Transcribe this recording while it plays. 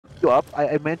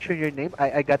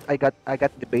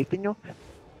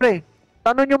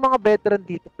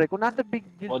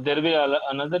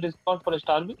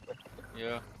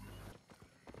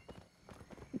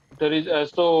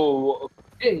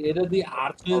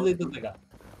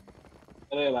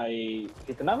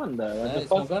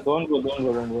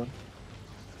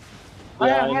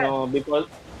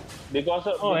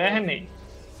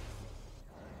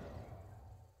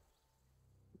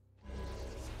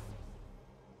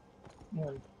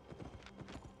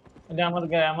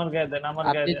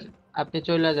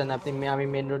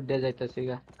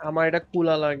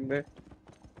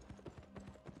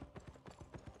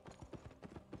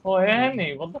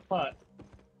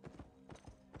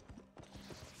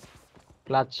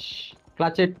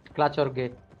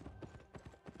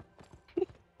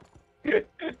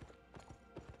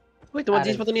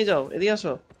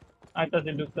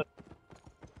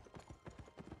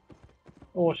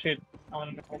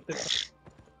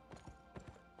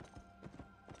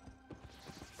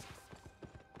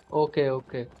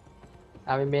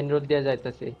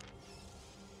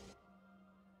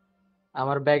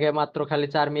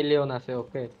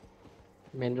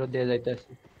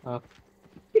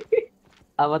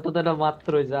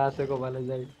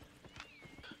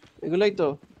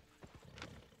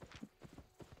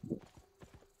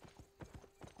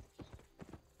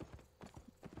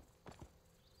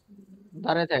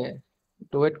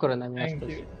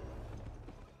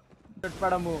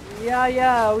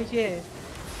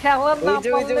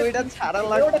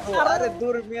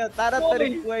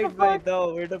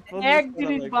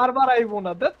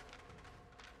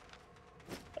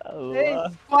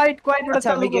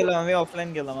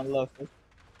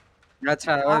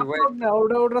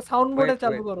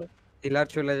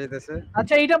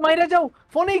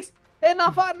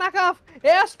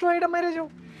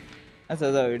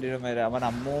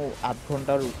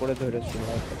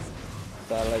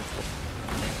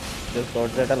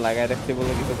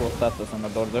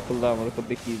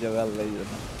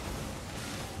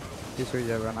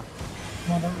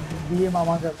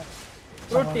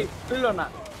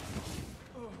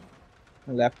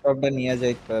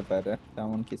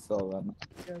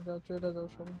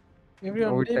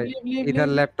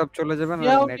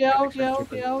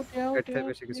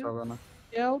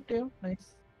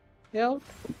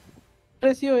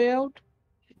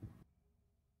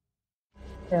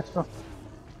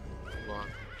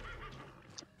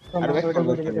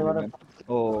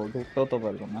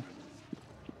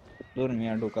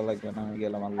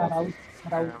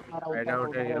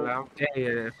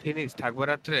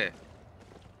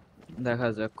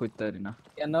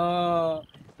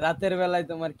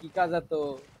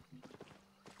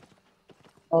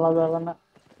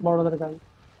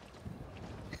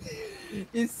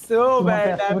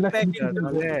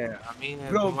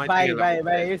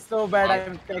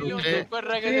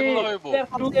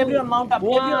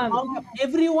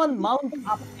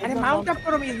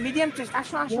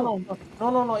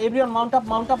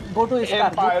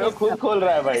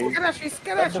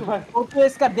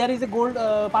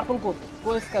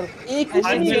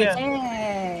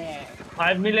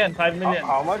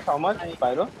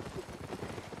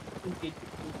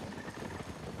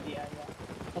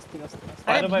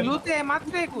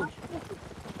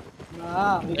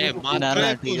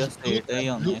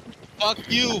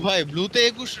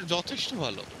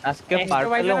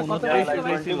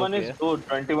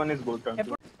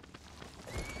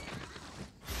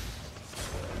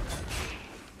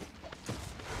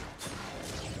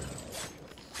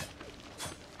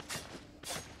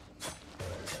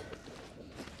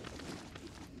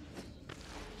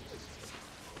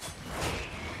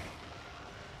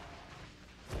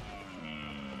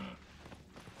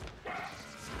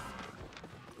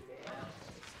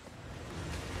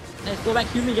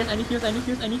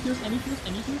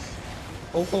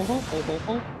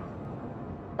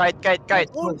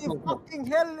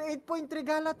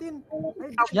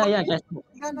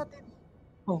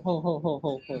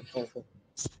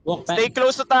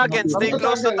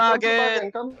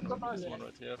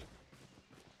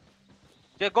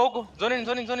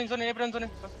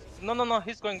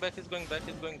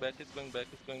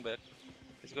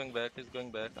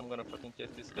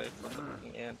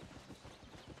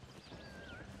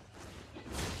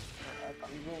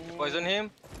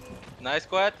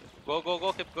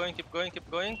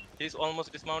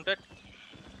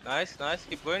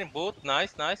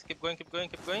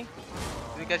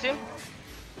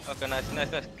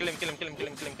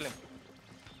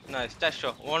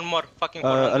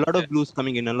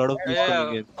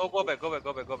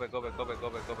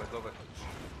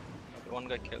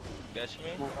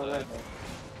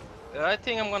I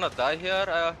think I'm gonna die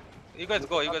here. You guys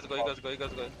go. You guys go. You guys go. You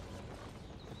guys go.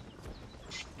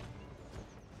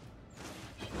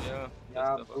 Yeah.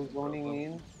 Yeah, blue zoning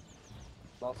in.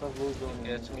 Lots of blue zoning.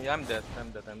 Yes, me. I'm dead.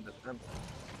 I'm dead. I'm dead.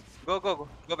 Go, go, go.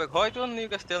 Go back. Why don't you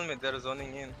guys tell me they're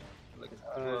zoning in? Like,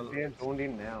 They're zoned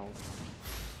in now.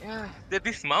 yeah, they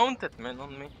dismounted, man,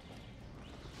 on me.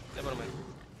 Never mind.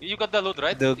 You got the loot,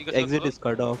 right? The You guys got the exit loot? is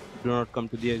cut off. Do not come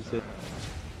to the exit.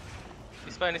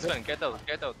 It's fine, it's fine. Get out,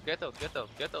 get out, get out, get out,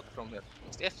 get out from here.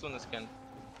 As soon as can.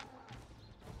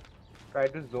 Try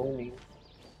to zone in.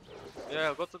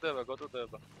 Yeah, go to the go to the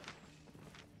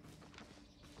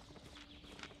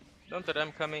Don't worry,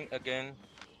 I'm coming again.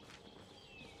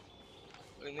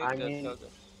 We need I that mean-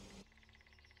 target.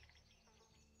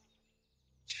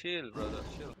 Chill, brother,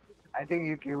 chill. I think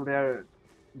you killed their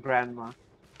grandma.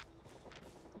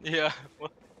 Yeah,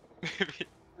 maybe.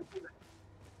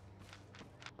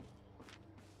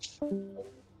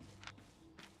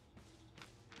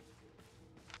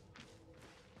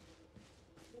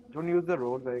 Don't use the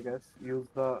roads, I guess. Use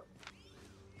the...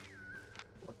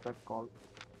 What's that called?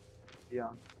 Yeah.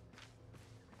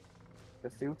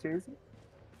 They're still chasing?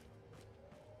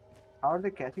 How are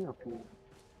they catching up to you?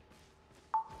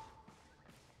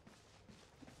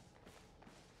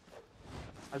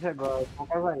 अच्छा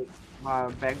फोकर भाई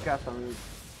bank का समय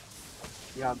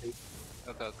याद है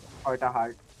Okay, okay. quite a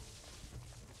hard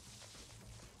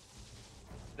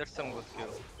That's some good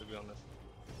kill, to be honest.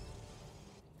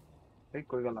 एक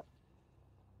कोई गलत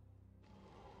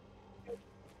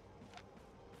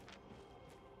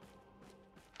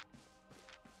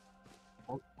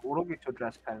ओरो की छोटा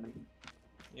ड्रेस करनी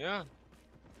Yeah.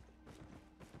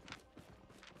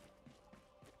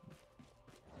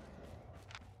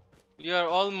 We are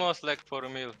almost like for a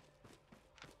meal.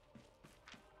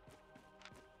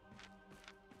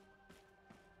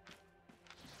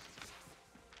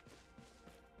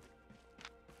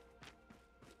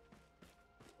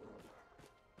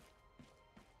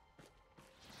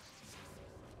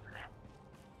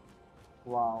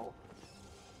 wow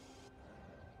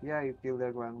yeah you kill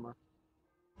their grandma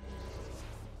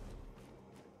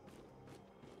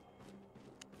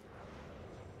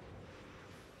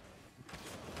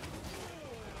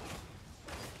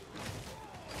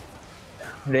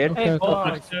red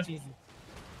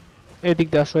এদিক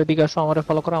দিয়ে আসো, এদিকে আসো, আমারে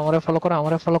ফলো করো, আমারে ফলো করো,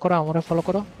 আমারে ফলো করো, আমারে ফলো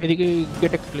করো। এদিকে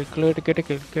গেটে ক্লিক, গেটে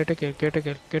ক্লিক, গেটে ক্লিক, গেটে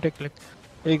ক্লিক, গেটে ক্লিক।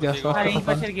 এদিক দিয়ে আসো। আর এই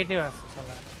পাশের গেটে আছে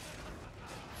শালা।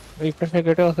 এই পাশের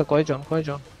গেটে আছে কয়জন?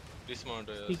 কয়জন? Dismount.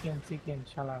 চিকেন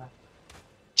শালারা।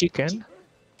 Chicken?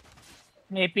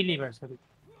 AP liver sorry.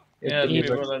 Yeah,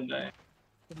 people are dying.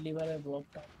 লিভারের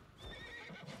ব্লকটা।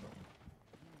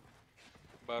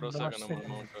 12 সেকেন্ড আমার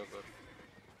মাউন্ট কর।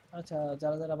 আচ্ছা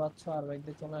যারা যারা বাচ্চা আর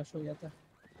বাইকদের চলে আসো ইয়াতে।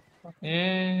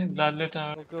 Dadle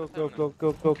time.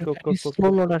 He's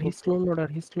slow loader, he's slow loader,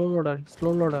 he's slow loader, he's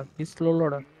slow loader, he's slow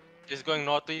loader. He's going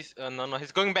northeast. No,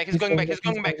 he's going back. He's going back. He's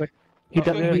going back. He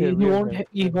doesn't.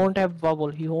 He won't have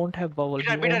bubble. He won't have bubble.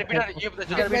 Bitter. You have the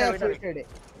chance.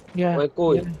 Yeah.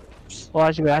 কই Oh,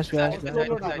 আসবে.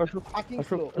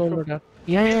 Slow loader.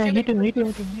 Yeah. Hit him.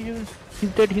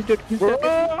 He's dead.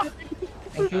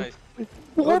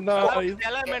 Nice.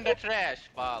 Element the trash,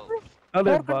 pal.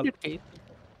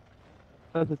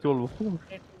 আচ্ছা চলবো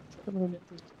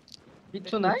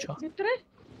কিছু নাই ভিতরে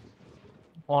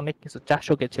অনেক কিছু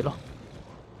 400 কে ছিল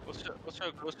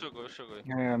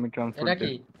হ্যাঁ আমি ট্রান্সফার এটা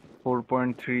কি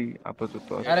 4.3 আপাতত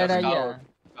আছে আরে না ইয়া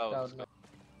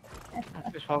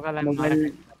সকালে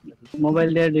মোবাইল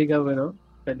দিয়ে ঢেকা বেরো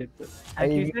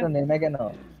এই তো নেমে কেন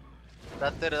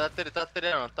তাড়াতাড়ি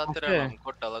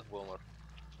কোটটা লাগবো আমার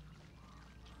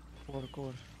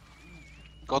কোর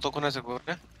কতক্ষণ আছে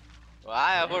কোরে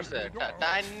আয়া পড়ছে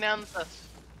টাইম নামতাস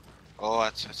ও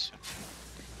আচ্ছা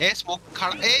এই স্মোক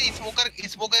এই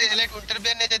স্মোকার এলাইট উইন্টার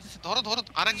বিয়ার নিয়ে যাইতেছে ধরো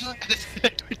আরেকজন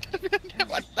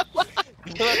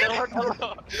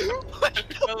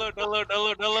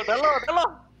ডালো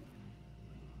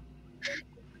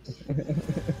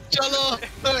চলো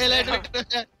এলাইট উইন্টার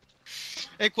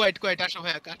এই কোয়াইট আসো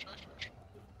ভাই আসো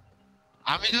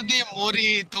আমি যদি মরি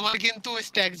তোমার কিন্তু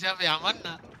স্ট্যাক যাবে আমার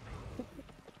না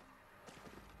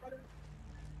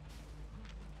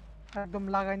একদম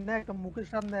লাগাই না একদম মুখের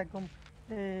সামনে একদম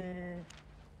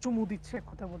চুমু দিচ্ছে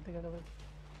কথা বলতে গেলে ভাই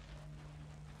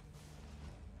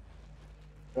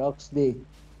Rocks Day,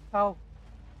 How?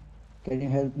 can you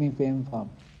help me fame farm?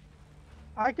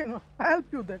 I can help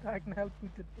you that. I can help you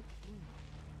that.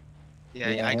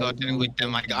 Yeah, I got it with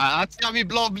them. আজকে আমি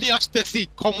ব্লব নিয়ে আসতেছি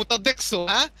ক্ষমতা দেখছো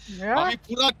হ্যাঁ আমি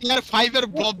পুরো টিয়ার 5 এর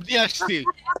ব্লব নিয়ে আসছি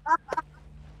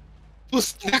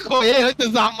দেখো এই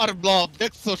হইতেছে আমার ব্লব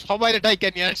দেখছো সবাই এটাই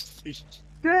নিয়ে আসছি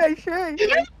সেই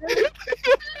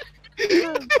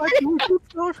ভাই খুব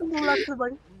সুন্দর লাগছে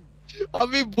ভাই।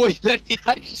 আমি বইলা নিয়ে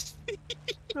আসছি।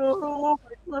 ও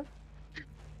ভাই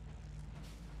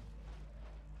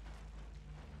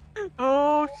ও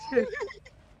শিট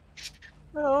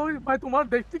ও ভাই তোমার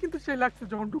দেখতে কিন্তু সেই লাগছে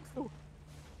যখন ঢুকছো।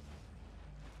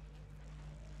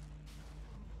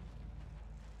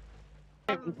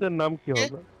 এর নাম কি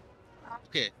হবে?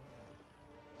 ওকে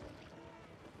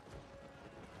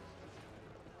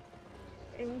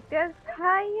ইমতিয়াজ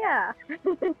ভাইয়া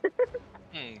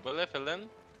বলে ফেলেন।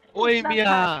 ওই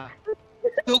মিয়া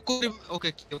তো করে ওকে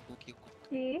কি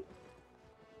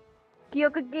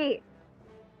কিয়োকে কি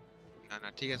না না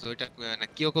ঠিক আছে ওইটা না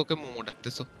কিয়োকে মোমো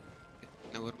ডাকতেছো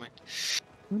নেভার মাইন্ড।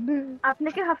 আপনি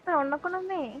কি ভাবছেন অন্য কোনো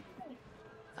মেয়ে?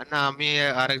 না আমি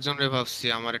আরেকজনের ভাবছি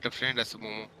আমার একটা ফ্রেন্ড আছে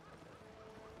মোমো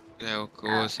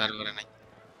ও সার্ভারে নাই।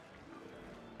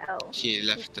 She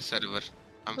left the server.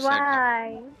 I'm sad now. Why?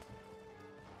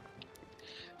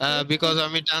 Because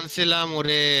আমি টানছিলাম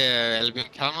ওরে অ্যালবিয়ন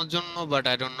খেলানোর জন্য but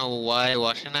I don't know Y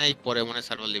ওয়াসে নাই পরে মনে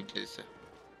সার্ভার লিভ দিয়েছে।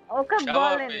 ওকে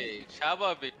বলেন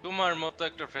স্বাভাবিক তোমার মতো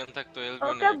একটা ফ্রেন্ড থাকতো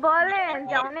এলবিয়নে। ওকে বলেন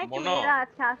যে অনেক মেয়েরা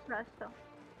আছে আশপাশে।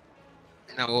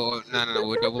 না ও না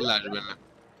ওইটা বললে আসবে না।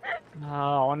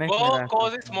 হ্যাঁ অনেক ও মেয়েরা আছে।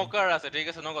 কজ স্মোকার আছে ঠিক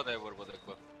আছে না কথাই বলবো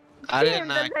দেখো। আরে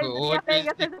না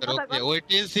ওই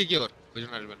ইনসিকিউর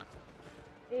বুঝুন আসবে না।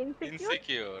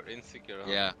 Insecure.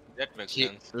 Yeah. That makes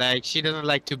sense. Like she doesn't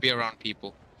like to be around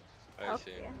people. I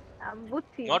see.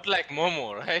 বুঝছি। Not like Momo,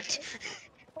 right?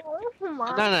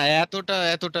 না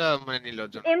এতটা মানে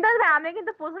নির্লজ্জ না। ইমতিয়াজ ভাই আমি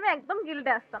কিন্তু প্রথমে একদম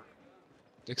গিল্ডে আসতাম।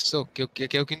 দেখছো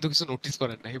কেউ কিন্তু কিছু নোটিস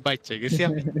করেন না এই বাচ্চা গেছি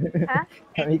আমি। হ্যাঁ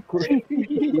আমি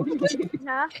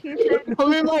না কিসে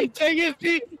আমি বাচ্চা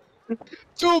গেছি।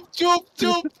 চুপ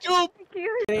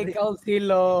রেকাল ছিল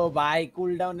ভাই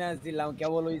কুল ডাউনে আসছিলাম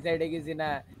কেবল ওই সাইডে গেছি না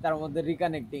তার মধ্যে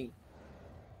রিকানেক্টিং।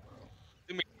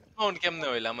 তুমি ডিসমাউন্ট কেমনে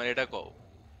হইলা মানে এটা কও।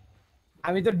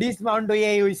 আমি তো ডিসমাউন্ট হয়ে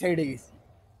ওই সাইডে গেছি।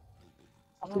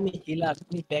 তুমি হিলার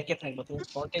তুমি ব্যাকে থাকবে তুমি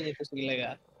ফ্রন্টে যেতেছো কি লাগা।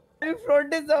 আমি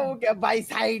ফ্রন্টে যাবো কে ভাই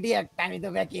সাইডে একটা আমি তো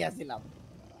ব্যাকে আছিলাম।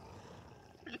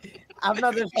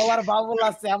 আপনাদের সবার বাবল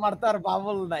আছে আমার তো আর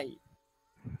বাবল নাই।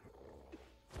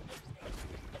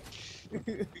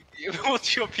 What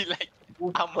you be like?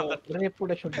 আমার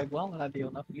রেপুটেশনটা গো আমরা দিও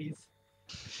না প্লিজ।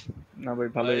 না ভাই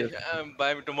ভালোই আছে। ভাই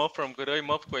আমি তো মফ ফ্রম করে ওই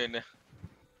মফ কই না।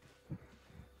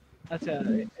 আচ্ছা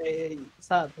এই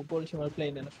স্যার বলছি আমার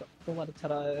প্লেন না তোমার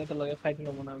ছাড়া এত লাগে ফাইট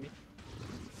নেব না আমি।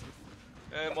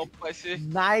 মফ পাইছি।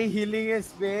 নাই healing A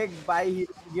spec by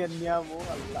healing এর নিয়ামো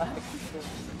আল্লাহ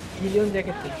হিলিয়ন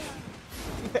জ্যাকেট নেই।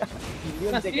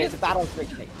 হিলিয়ন জ্যাকেট তার স্পেক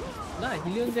নাই। না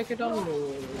হিলিয়ন jacket on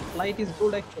flight is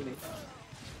good actually.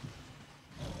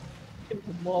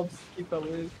 Mobs কি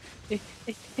পাবো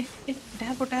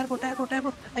Tabo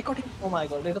I got him. Oh my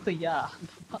god এটা তো ইয়া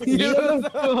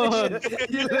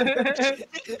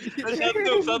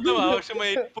সাদু আমার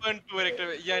সময় 8.2 এর একটা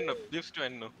ইয়া না lift two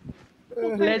and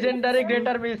legendary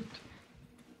greater beast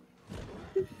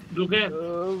ঢুকে ও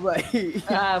ভাই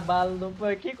বাল দপ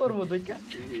কি করব দুইটা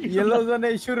ইয়েলো জোনে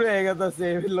শুরু হয়ে গেছে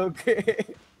লোকে।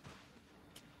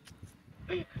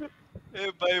 এ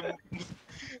ভাই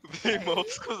ভাই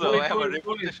মফস কো যাও আমার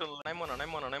রেপুটেশন নাই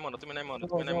মনে তুমি নাই মনে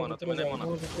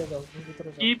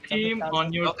keep him on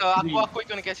your আপু কই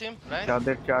কোন ক্যাশিম রাইট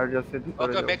যাদের চার্জ আছে ভিতরে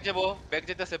ওকে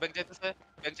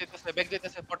ব্যাক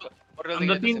যেতেছে ফটো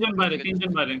আমরা তিনজন বাইরে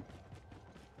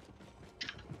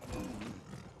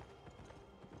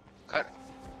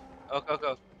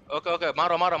ওকে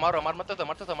মারো মারতে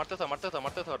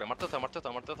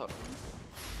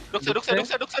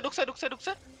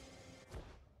ঢুকছে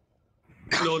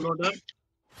slow loader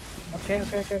okay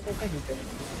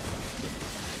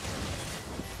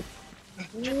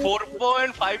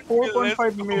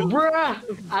 4.5 mil. bruh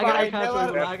I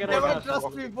never trust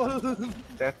people.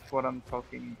 That's what I'm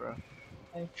talking, bro.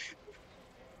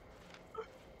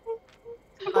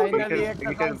 Finally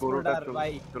একটা কনস্ট্রাক্টর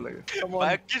ভাই চলে গেছে।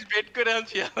 ভাই কি বেট করে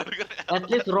আনছি আমার করে at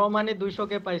least র মানে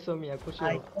 200 কে পাইছো মিয়া খুশি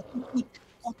হও।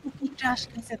 কত ট্রাশ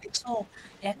খাইছে দেখছো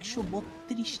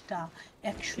 132টা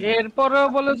 100 এরপরেও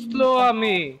বলে স্লো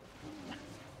আমি।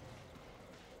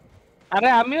 আরে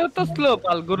আমিও তো স্লো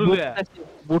পাল গুরুলিয়া।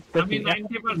 আমি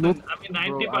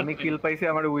 90% আমি কিল পাইছি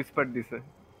আমার উইসপার দিছে।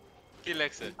 কি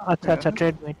লাগছে? আচ্ছা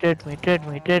trade me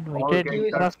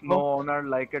No owner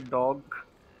like a dog.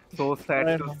 So sad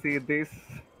to see this.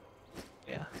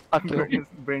 Yeah. Fuck you.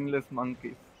 Brainless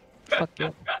monkeys. Fuck you.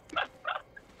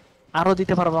 আরো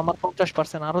দিতে পারবো আমার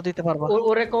 50% আরো দিতে পারবো।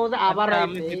 ওরে কও যে আবার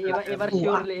এবার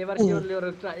শিওরলি ওর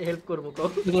হেল্প করব কও।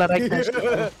 এগুলা রাইট না।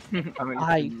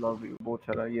 I love you.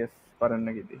 বোছারা yes পারেন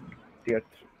নাকি দেখি। টিয়ার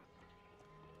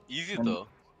ইজি তো।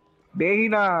 দেখি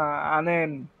না,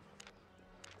 আনেন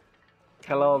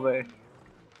খেলা হবে।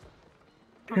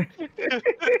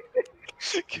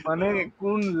 মানে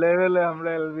কোন লেভেলে আমরা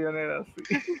অ্যালবিয়নের আছি।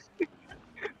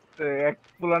 এক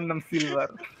পোলার নাম সিলভার।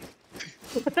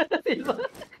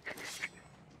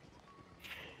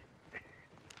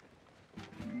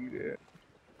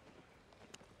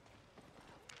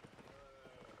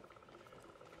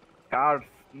 Curse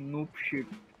noob sheet.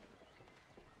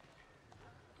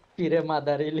 কিরে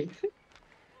মাদারি লিখছে।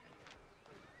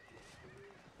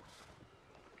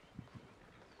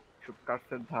 সব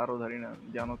কার্সের ধারও ধারি না,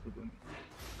 জানো তো তুমি।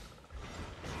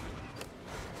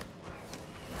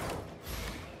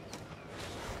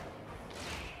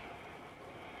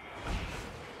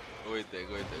 ওই দেখ।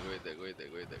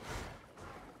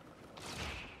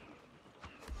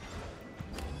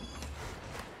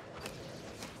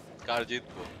 কার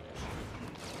জিতবো?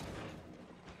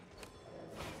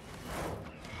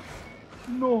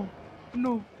 নো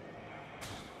নো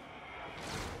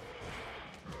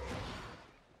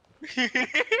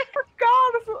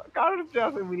কার্স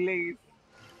যাবে মিলে গেছে।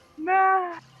 না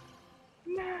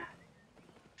না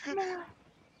না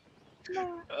না।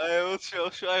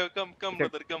 আয় come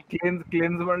brother come.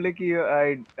 ক্লেন্স মারলে কি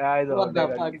আই দাও। What the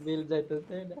fuck বিল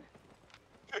যাইতেছে না।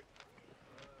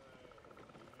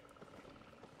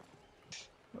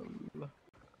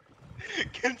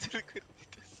 ক্যান্সেল করে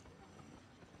দিতেছে।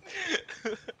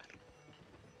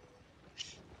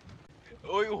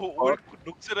 ওই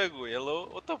ঢুকছে না গো। Hello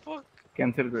what the fuck?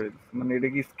 Cancel করে দিস। মানে এটা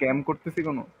কি স্ক্যাম করতেছি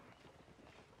কোনো?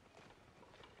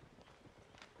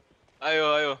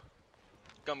 আয়ো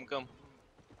come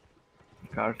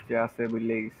কার্স যে আছে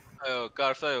মিলে গেছে। আয়ো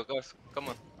কার্স come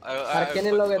on আয়ো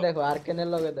আর্কেনের লগে দেখো, আর্কেনের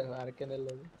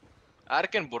লগে।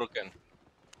 আর্কেন ব্রোকেন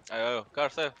আয়ো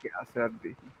কার্স আয়ো কি আছে আর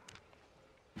দেখি।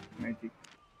 ম্যাজিক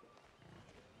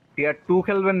টিয়ার 2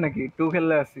 খেলবেন নাকি? 2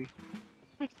 খেললে আসি।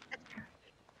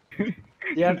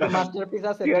 টিয়ার 2 মাস্টারপিস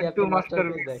আছে, টিয়ার 2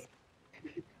 মাস্টারপিস দেখ।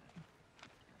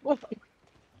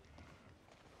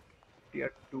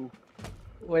 টিয়ার 2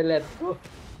 ওই লেটস গো।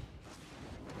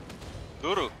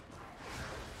 দূরু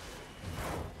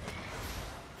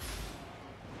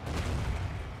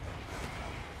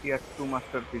টিয়ার 2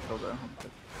 মাস্টারপিস হবে এখন।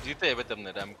 জিতে যাবে তেমনি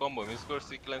আমি কম্বো মিস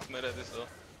করছি ক্লেন্স মেরে দিছো।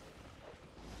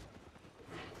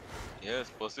 Yes,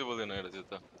 possible in এটা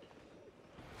যেটা।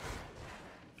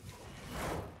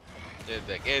 এই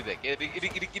দেখ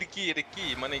এটা কি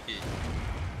মানে কি?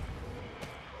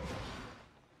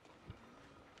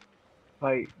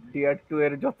 ভাই টিয়ার 2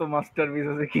 এর যত মাস্টারপিস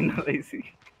আছে কিনা লাইছি।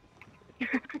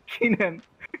 কিনেন,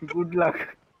 গুড লাক।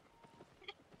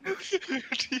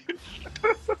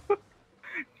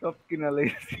 সব কিনা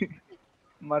লাইছি,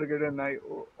 মার্কেটে নাই।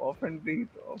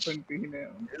 অফেন্টিং নেই।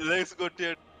 Let's go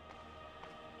tier।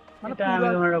 এটা আমি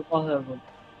তোমার একটা কথা বলবো,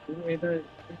 এটা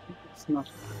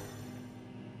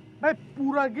ভাই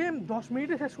পুরা গেম 10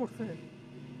 মিনিটে শেষ করছে।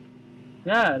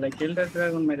 হ্যাঁ লাইক এল্ডার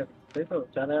ড্রাগন মেরে তাই তো,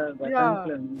 যারা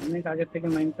ভেটারান অনেক আগে থেকে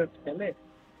মাইনক্রাফট খেলে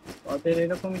ওদের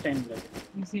এরকমই টাইম লাগে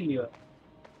ইজিলি হয়।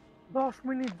 10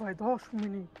 মিনিট ভাই, 10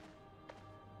 মিনিট।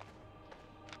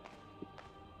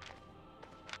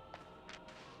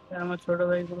 আমার ছোট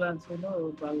ভাইগুলো আছিল ও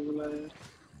বালগুলো।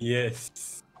 Yes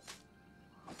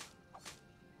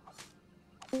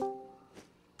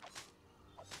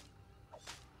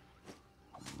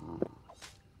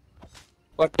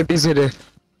What did he say?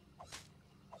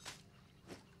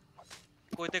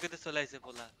 কইতে চলে আইছে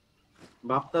পোলা।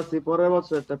 ভাবতাছি পরের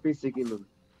বছর একটা পিসি কিনুন।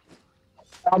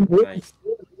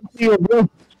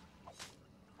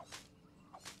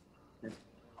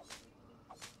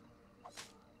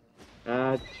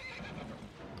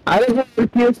 আরে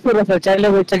PS Pro আছে, চাইলে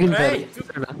বইটা কিনতে এই চুপ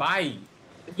ভাই।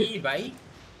 কি ভাই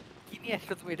কি নিয়ে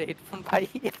আসছো তুমি? এটা হেডফোন ভাই,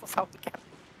 এত সাউন্ড কেন?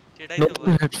 সেটাই তো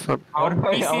নতুন হেডফোন। আর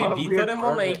পিসির ভিতরে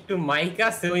মনে একটু মাইক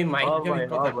আছে, ওই মাইক দিয়ে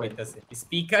কথা কইতাছে।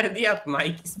 স্পিকার দিয়া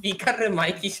মাইক, স্পিকারে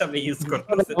মাইক হিসাবে ইউজ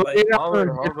করতেছে ভাই।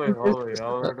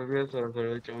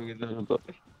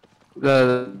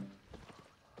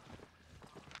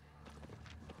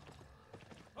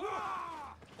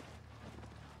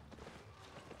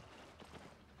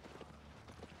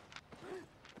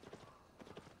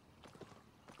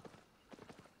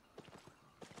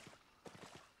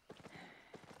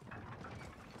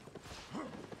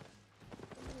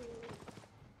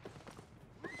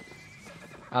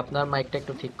 আপনার মাইকটা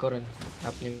একটু ঠিক করেন,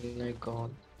 আপনি নয় কখন।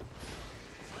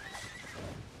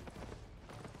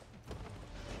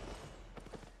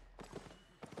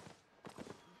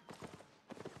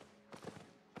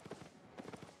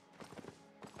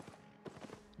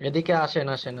 এদিকে আসেন,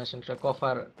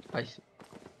 কফার পাইছি।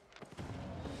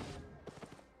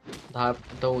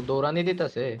 দৌড়ানি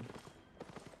দিতেছে।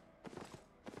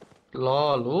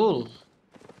 লল উল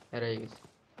এর হয়ে গেছে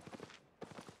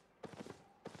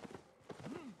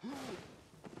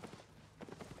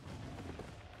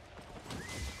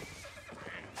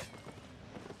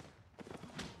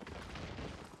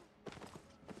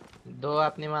দো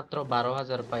আপনি মাত্র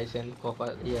 12,000 পাইছেন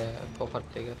কপার কপার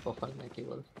থেকে কপার নাকি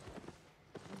বল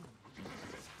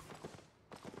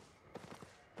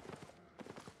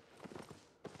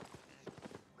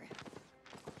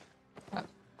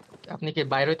আপনি কি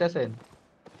বাইরে হইতাছেন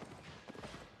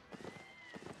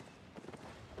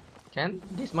কেন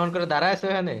ডিসমাউন্ট করে দাঁড়ায় আছে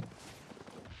ওখানে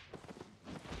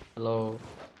হ্যালো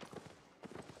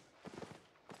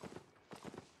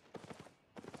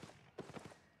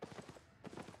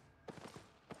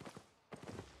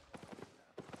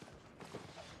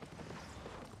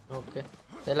ওকে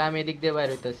তাহলে আমি এদিক দিয়ে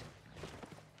বাইরে হইতাছি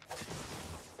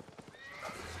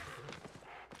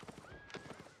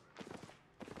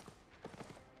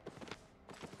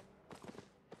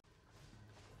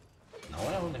Now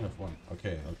I only have one.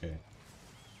 Okay, okay.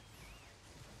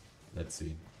 Let's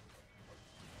see.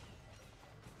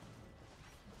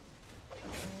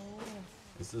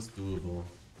 Is this doable?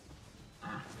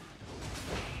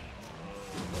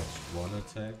 Dodge one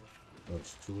attack,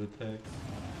 dodge two attacks.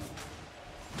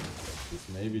 This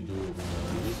may be doable.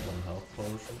 I use one health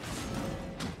potion.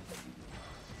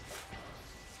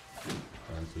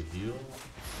 Time to heal.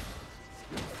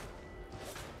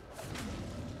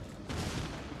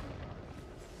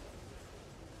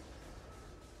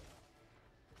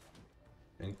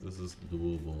 I think this is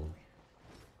doable.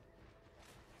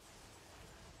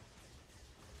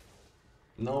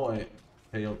 No, I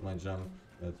failed my jump.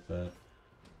 That's bad.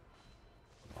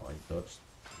 Oh, I dodged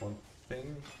one thing.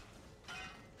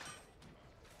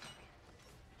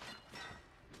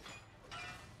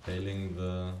 Failing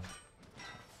the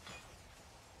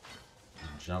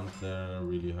jump there,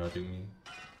 really hurting me.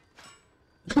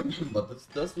 But this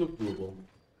does look doable.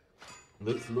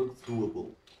 This looks doable.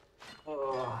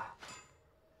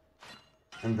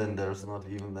 And then there's not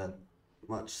even that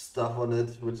much stuff on it,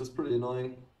 which is pretty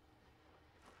annoying.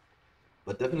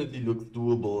 But definitely looks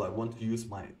doable. I want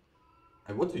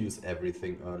to use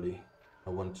everything early. I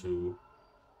want to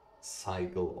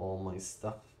cycle all my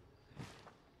stuff.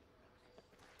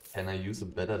 Can I use a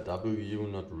better W?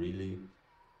 Not really.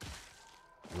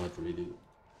 Not really.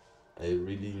 I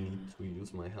really need to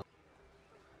use my health.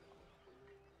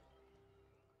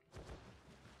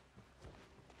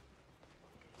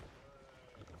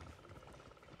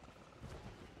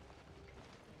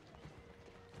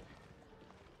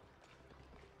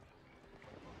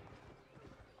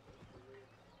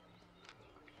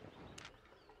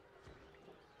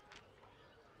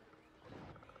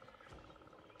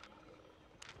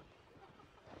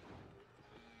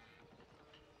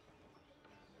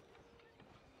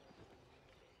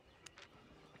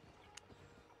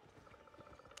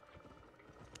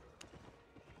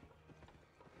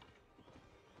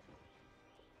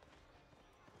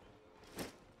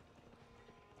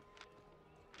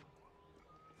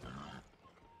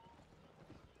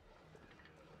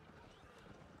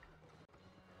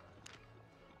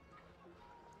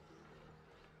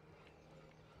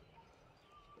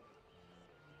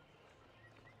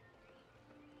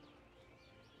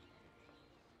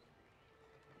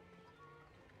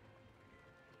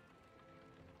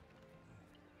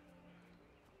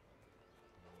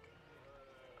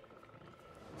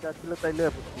 যাচ্ছিল তাইলে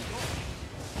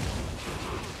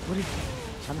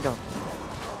আমি যাও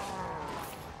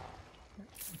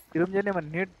কিরম জানি আমার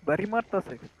net বাড়ি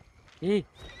মারতেছে এই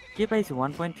কে পাইছে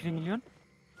 1.3 মিলিয়ন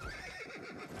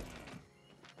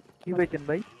কি পাইছেন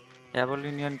ভাই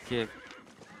অ্যাভলিনিয়ান cake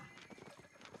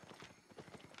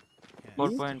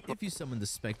 4.4 If you summon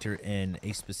the Spectre in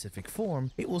a specific form,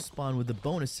 it will spawn with the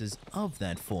bonuses of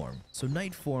that form. So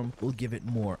Night form will give it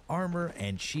more armor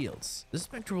and shields. The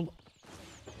Spectre will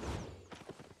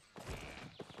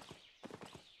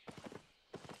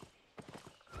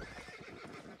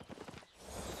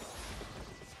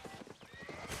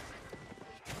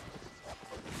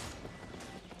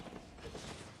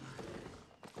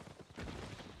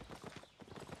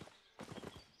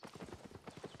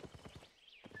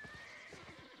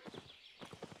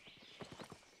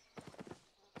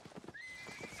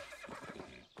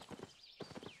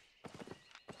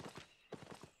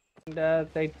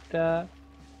চারটা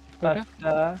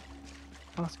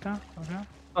পাঁচটা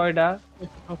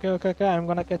okay ছয়টা okay I'm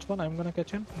gonna catch one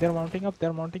they're mounting up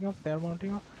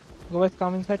go guys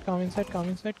come inside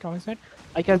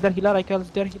I catch their healer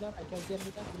healer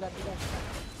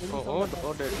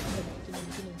oh dead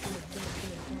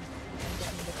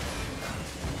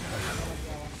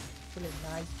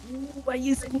nice ooh why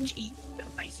is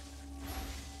nice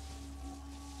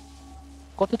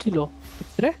কত ছিল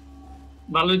রে?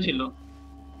 ভালোই ছিল।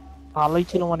 ভালোই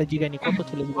ছিল মানে জিগাইনি কত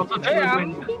ছিল কত ছিল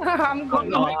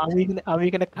আমি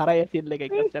এখানে খাড়াই আছি এর লেগে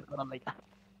ক্যাপচার করার লাগা।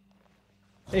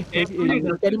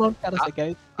 ক্যারি মাউন্ট কার আছে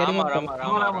গাইস? ক্যারি মাউন্ট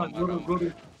আমার গরু।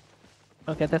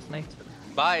 Okay that's nice.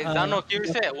 ভাই জানো কি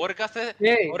হইছে ওর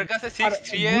কাছে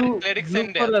 6-3 এর ক্লেরিক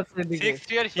স্যান্ডেল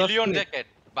 6-3 এর হিলিয়ন জ্যাকেট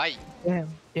ভাই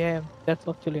Damn, that's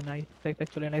actually nice. That's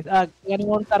actually nice. Carry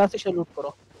Mount কার আছে সে লুট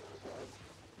করো।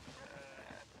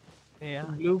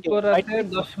 ব্লু কোর আছে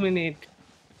 10 মিনিট।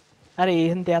 আরে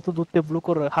এখান থেকে এত দূরতে ব্লু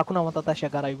কোর হাকুনা মাথা তাসা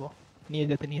গারাইবো নিয়ে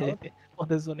যেতে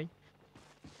ওদের জন্যই।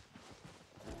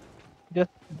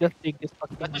 Just take this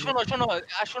fucking আচ্ছা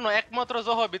শোনো একমাত্র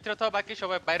জহ ভিতরে তো বাকি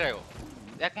সবাই বাইরে আয়ো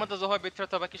একমাত্র জহ ভিতরে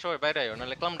তো বাকি সবাই বাইরে আয়ো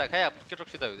নালে ক্লামটা খায় আপনি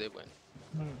রক্ষিত হয়ে যাবেন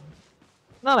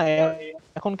না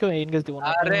এখন কেউ এনগেজ দিব না।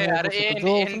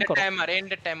 আরে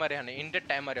এন্ড টাইমার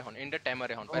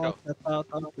এখন বাইরে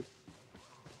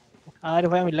আরে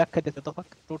ভাই আমি লাখ খাইতেছে তো ফাক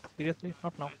টুট সিরিয়াসলি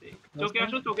নট নাও। চোখে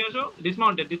আসো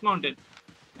ডিসমাউন্টেড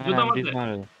জুতা মারছে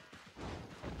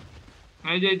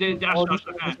এই যে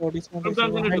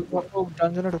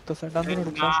ডানজনে ঢুকতেছে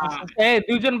এই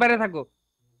দুইজন বাইরে থাকো।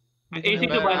 এই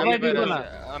দিকে বাইরে দিও না।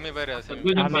 আমি বাইরে আছি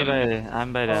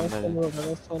আমি বাইরে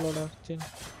সোলোডার চিন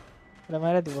এটা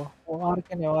মেরে দিব ও আর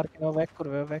কেন ব্যাক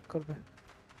করবে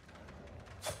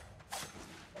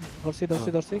ধরছি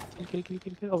কিল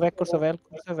ও ব্যাক করছে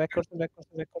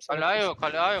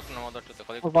খালি আয়ো না মদরতে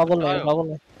খালি bubble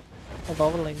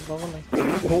line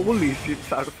Holy shit,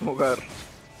 Sarmogar.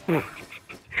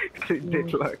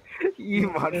 দেখলা কি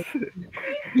মারছে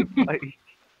ভাই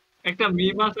একটা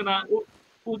মিম আছে না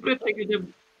উপরে থেকে যে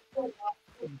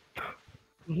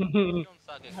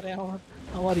আরে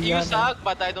আমার you suck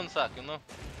but I don't suck you know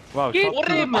wow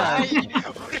ওরে ভাই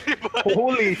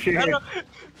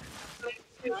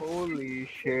holy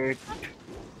shit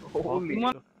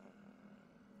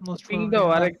ping though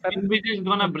arekta invis is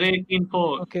gonna break in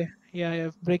 4. Okay, yeah,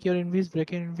 break your invis,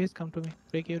 come to me.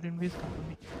 Break your invis, come to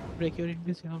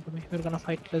me. We're gonna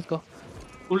fight, let's go.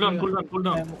 Cool down.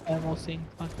 I'm all seeing,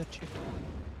 fuck that shit.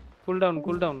 cool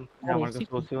down আমার কাছে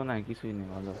বসেও না কিছুই নেই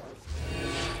ভালো।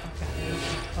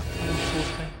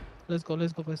 Let's go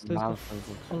boys, let's go.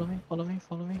 Follow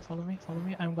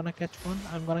me. I'm gonna catch one.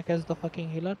 I'm gonna catch the fucking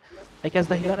healer. I catch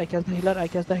the healer.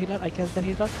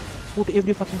 Put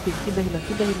every fucking thing. Kill the healer.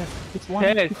 It's one.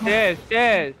 Yes.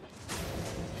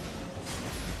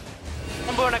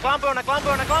 Clamp.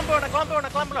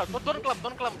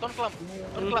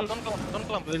 Don't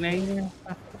clamp.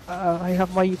 I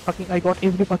have my fucking. I got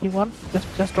every fucking one.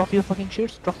 Just drop your fucking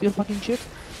shirts.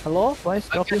 Hello, boys.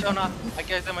 Drop your. I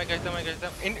catch them. I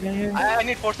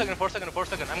need 4 seconds.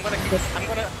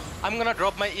 I'm gonna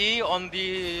drop my E on the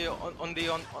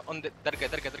that guy.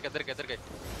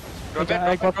 Drop it.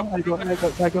 I got him.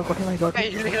 Hey,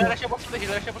 healer আসে box to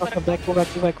Back.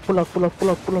 Pull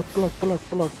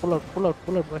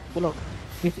out.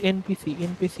 It's NPC.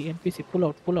 Pull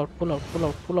out.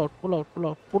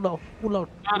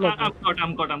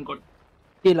 I'm caught.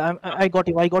 Kill.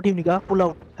 I got him, nigga. Pull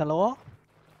out. Hello.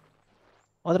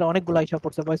 ওদের অনেকগুলো আইসা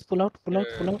পড়ছে বয়স পুল out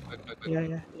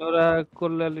ওরা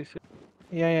করলে লিসে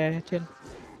চিল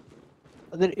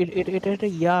ওদের এটা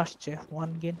ইয়া আসছে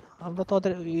ওয়ান গেম আমরা তো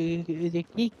ওদের যে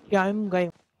কি time guy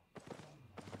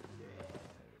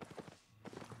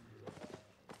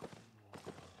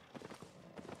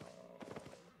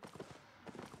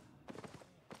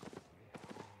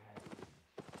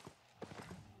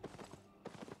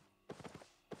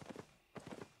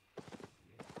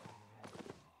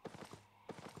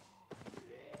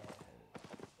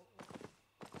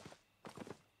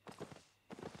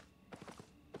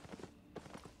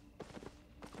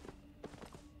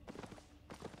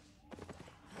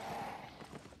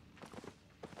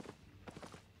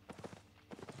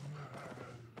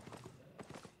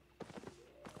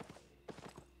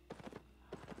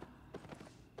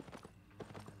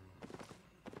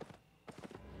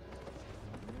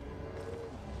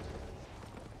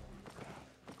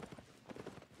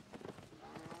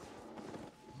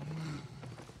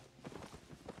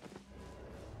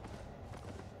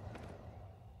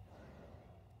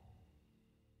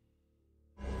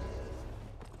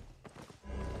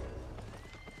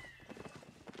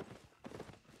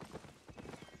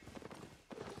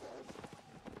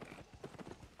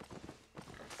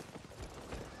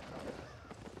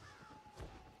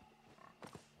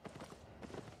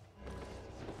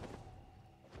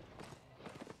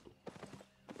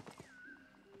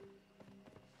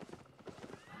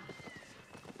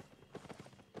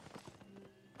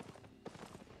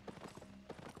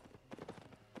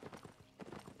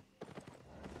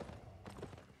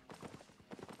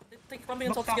Take 1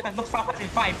 minute Look to get. southwest, look southwest in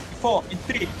 5, 4, in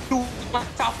 3, 2, 1.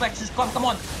 Southwest, just come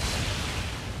on.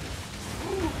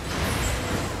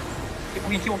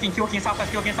 Keep walking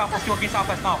southwest, keep walking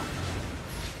southwest now.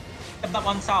 Step up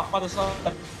on south, for the south.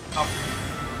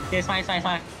 Okay, it's fine.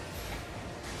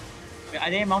 Wait, are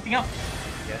they mounting up?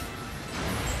 Yes.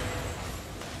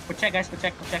 Go check, guys, go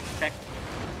check.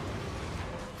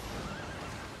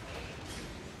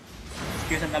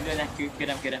 Q some W then, Q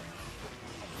them.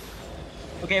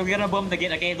 Okay, we're gonna bomb the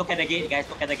gate, okay? Look at the gate, guys,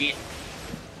 look at the gate.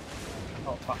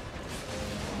 Oh, fuck.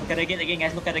 Look at the gate again,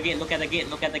 guys, look at the gate. Go look at the gate,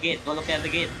 on the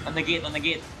gate.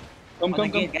 Come.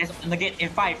 Gate, guys, on the gate, in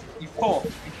 5, in 4,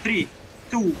 in 3,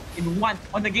 2, in 1,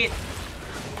 on the gate.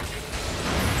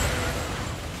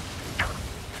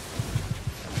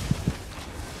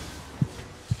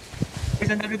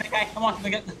 Listen to that guy, come on,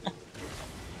 get.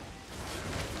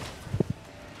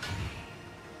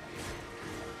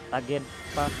 Target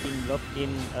fucking block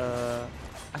in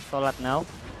Astolat now.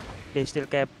 They still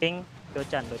capping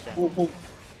Dochan.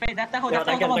 Wait, that come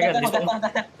on.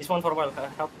 This one for a while.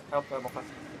 Help Mocha.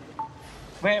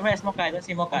 Where's Mocha? I don't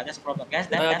see Mocha. That's the problem, guys.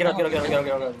 Get out.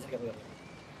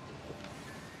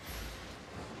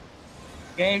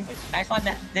 Okay, nice one.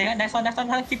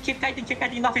 Keep fighting.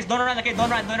 Enough is don't run. Okay, don't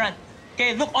run.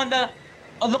 Okay, look on the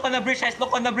bridge, guys.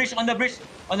 Look on the bridge.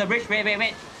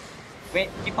 Wait.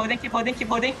 Keep holding.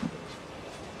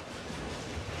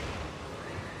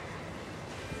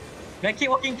 Wait, keep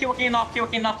walking off.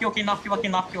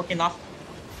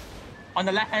 On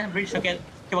the left hand bridge, okay.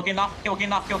 Keep walking off,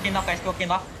 guys.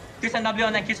 Q and W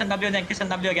and then Q and W again. Q and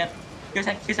W, guys. Q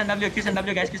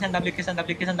and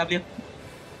W.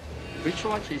 Which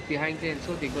watch is behind them,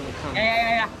 so they're gonna come.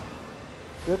 Yeah.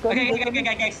 Okay,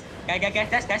 guys.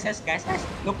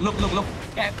 Look.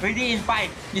 Yeah, ready in 5,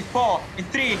 in 4, in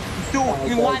 3, in 2,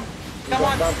 in 1. Come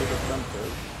on.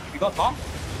 You got bomb?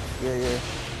 Yeah.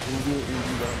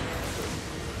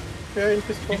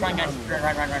 Run, guys.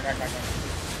 Run.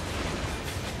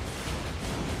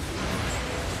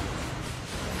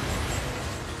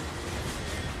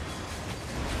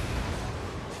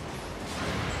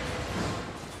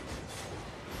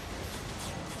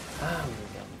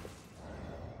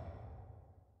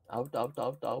 Out.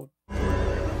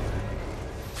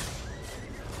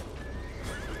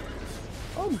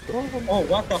 Oh,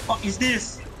 what the fuck is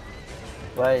this?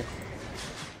 Why?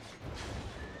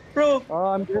 Bro!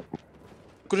 Oh, I'm dead.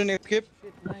 Couldn't escape.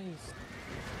 Nice.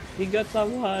 He got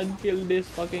someone. Kill this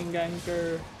fucking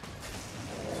ganker.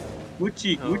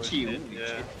 Gucci.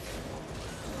 Yeah.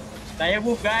 Dire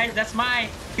move, guys. That's mine.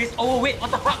 He's overweight.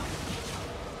 What the fuck?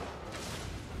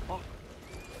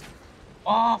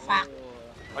 Oh, fuck.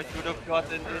 I should have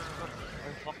gotten this.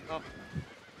 I fucked up.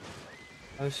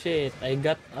 Oh shit, I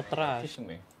got a trash.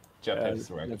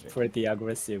 That's pretty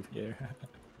aggressive here.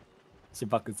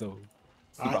 Shibakuzo.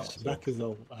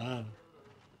 Shibakuzo.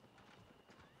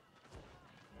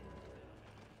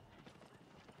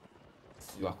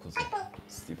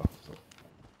 Shibakuzo.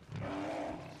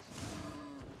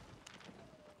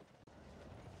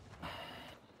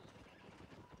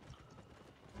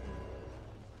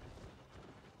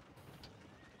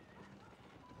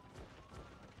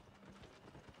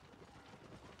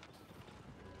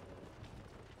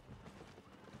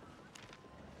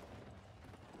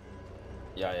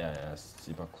 Yeah,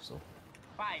 Shibakuzo.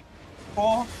 5,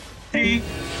 4, 3,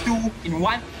 2, in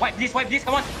 1. Wipe this.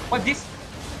 Come on, wipe this.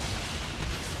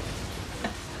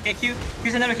 Okay, Q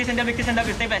and W.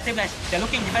 Stabilize. They're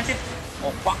looking defensive. Oh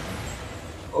fuck.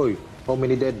 Oi, how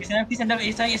many dead? Q and W.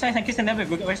 It's Q and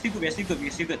W. We're still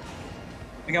good.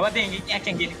 Okay, what they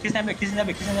action game? Q and W.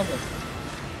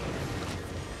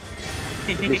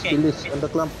 Okay. Kill this on the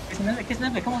clump. Q and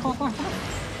W. Come on.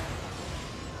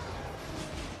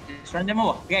 Just run them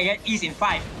over. Okay, ease in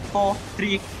 5, 4,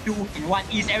 3, 2, in 1.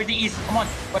 Ease, everything ease. Come on.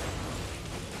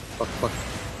 Fuck.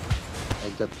 I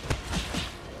got.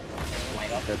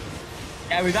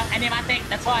 Yeah, we got animatic.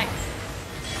 That's why.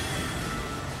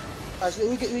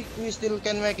 We still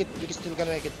can make it.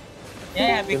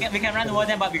 Yeah, we can run over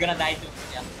them, but we're gonna die too.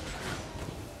 Yeah.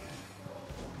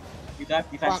 We don't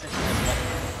have defenses.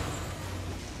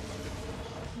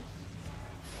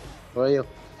 Where are you?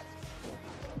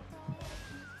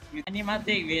 With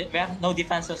animatic, we have no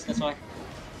defenses. That's why.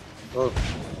 Oh,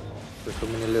 there's so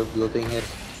many looting here.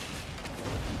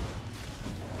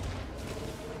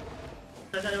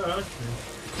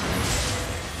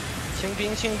清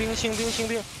兵，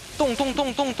动！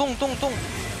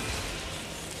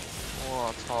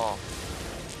我操！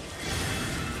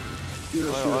哎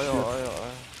呦！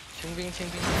清兵！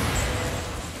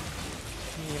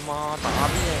你妈打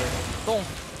灭！动！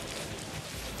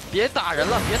别打人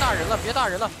了！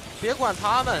别管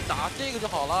他们，打这个就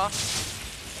好了。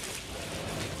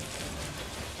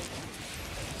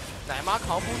奶妈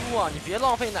扛不住啊！你别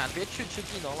浪费奶，别去吃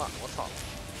技能了，我操！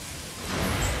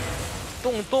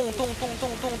动！哎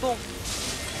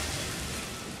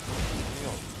呦，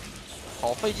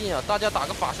好费劲啊！大家打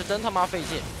个法师真他妈费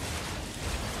劲。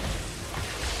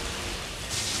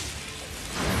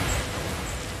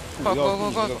快！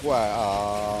怪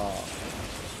啊！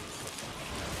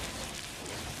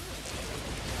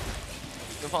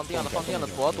又放电了，躲！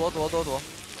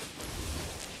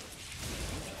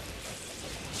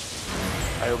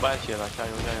还有半血了，加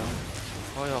油！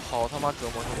哎呦，好他妈折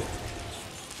磨兄弟！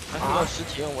还是要实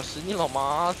体，我使你老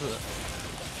妈子！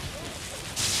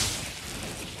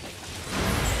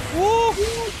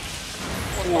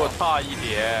我差一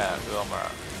点，哥们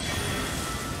儿。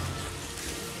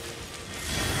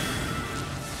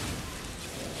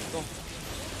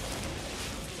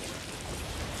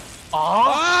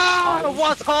啊！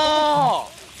我操！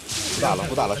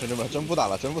不打了，兄弟们，真不打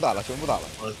了！别打了，真的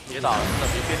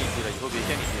别先领地了，以后别先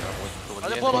领地了，我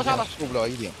菠萝下了，受不了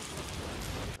一点。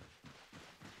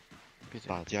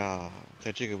打架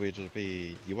在这个位置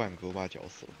被1万狗把绞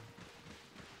死了。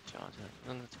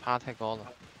趴太高了。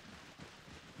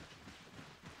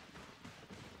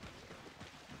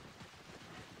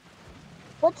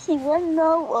我请问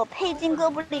呢，我配进哥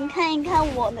布林看一看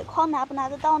我的框拿不拿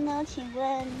得到呢？请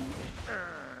问？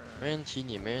没人踢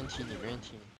你。没人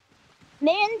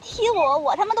踢我，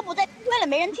我他妈都不在公会了，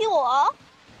没人踢我。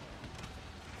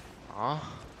啊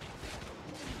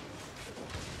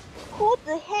 ？Who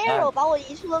the hero 把我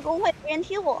移出了公会，没人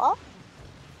踢我？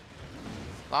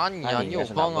拉你啊！你有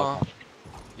矿啊？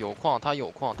有矿，他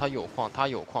有矿。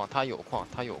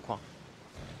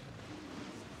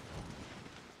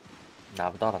拿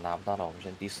不到了，我们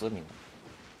现在第4名。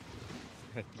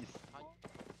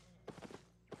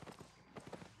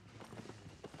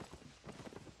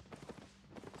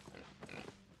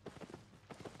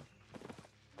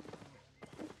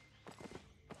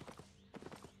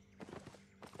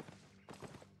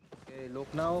Okay, look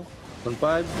now. On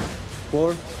 5,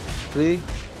 4, 3,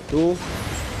 2.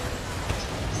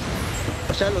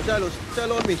 Shallow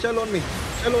on me.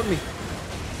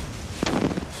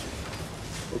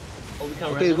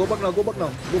 Okay, go back now. Go back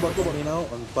me now.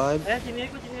 On 5,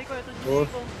 4,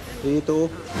 3, 2.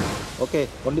 Okay,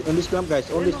 on this clamp, guys.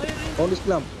 On this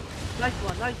clamp. Nice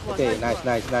one. Okay,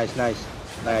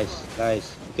 nice.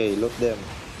 Okay, loot them.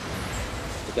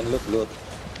 You can loot.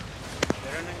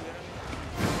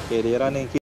 Okay, they're running.